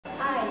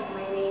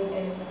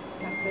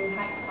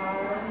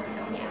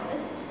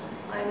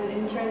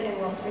intern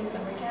in World Spring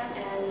Summer Camp,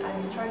 and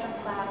I'm in charge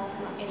of class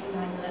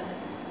 8911.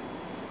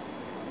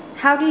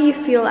 How do you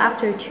feel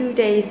after 2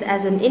 days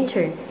as an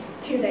intern?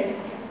 2 days.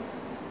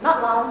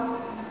 Not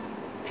long.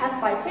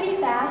 Passed by pretty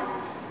fast,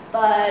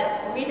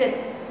 but we did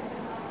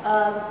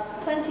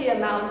plenty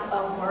amount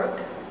of work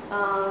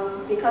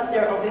because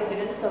they're older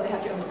students, so they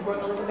have to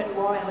work a little bit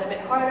more and a little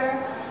bit harder,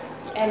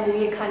 and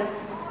we kind of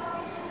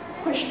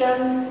push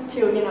them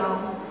to,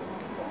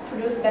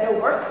 produce better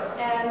work,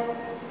 and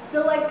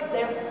feel like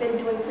they've been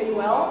doing pretty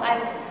well.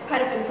 I'm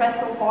kind of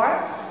impressed so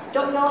far.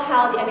 Don't know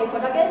how the ending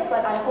product is,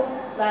 but I hope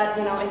that,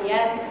 in the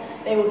end,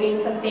 they will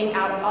gain something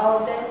out of all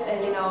of this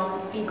and,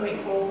 be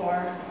grateful for,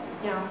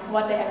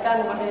 what they have done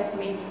and what they have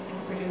made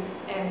and produced,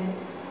 and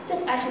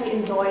just actually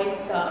enjoy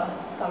the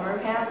summer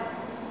camp.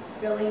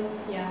 Really,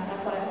 yeah,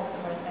 that's what I hope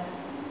the world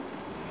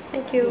is.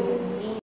 Thank you.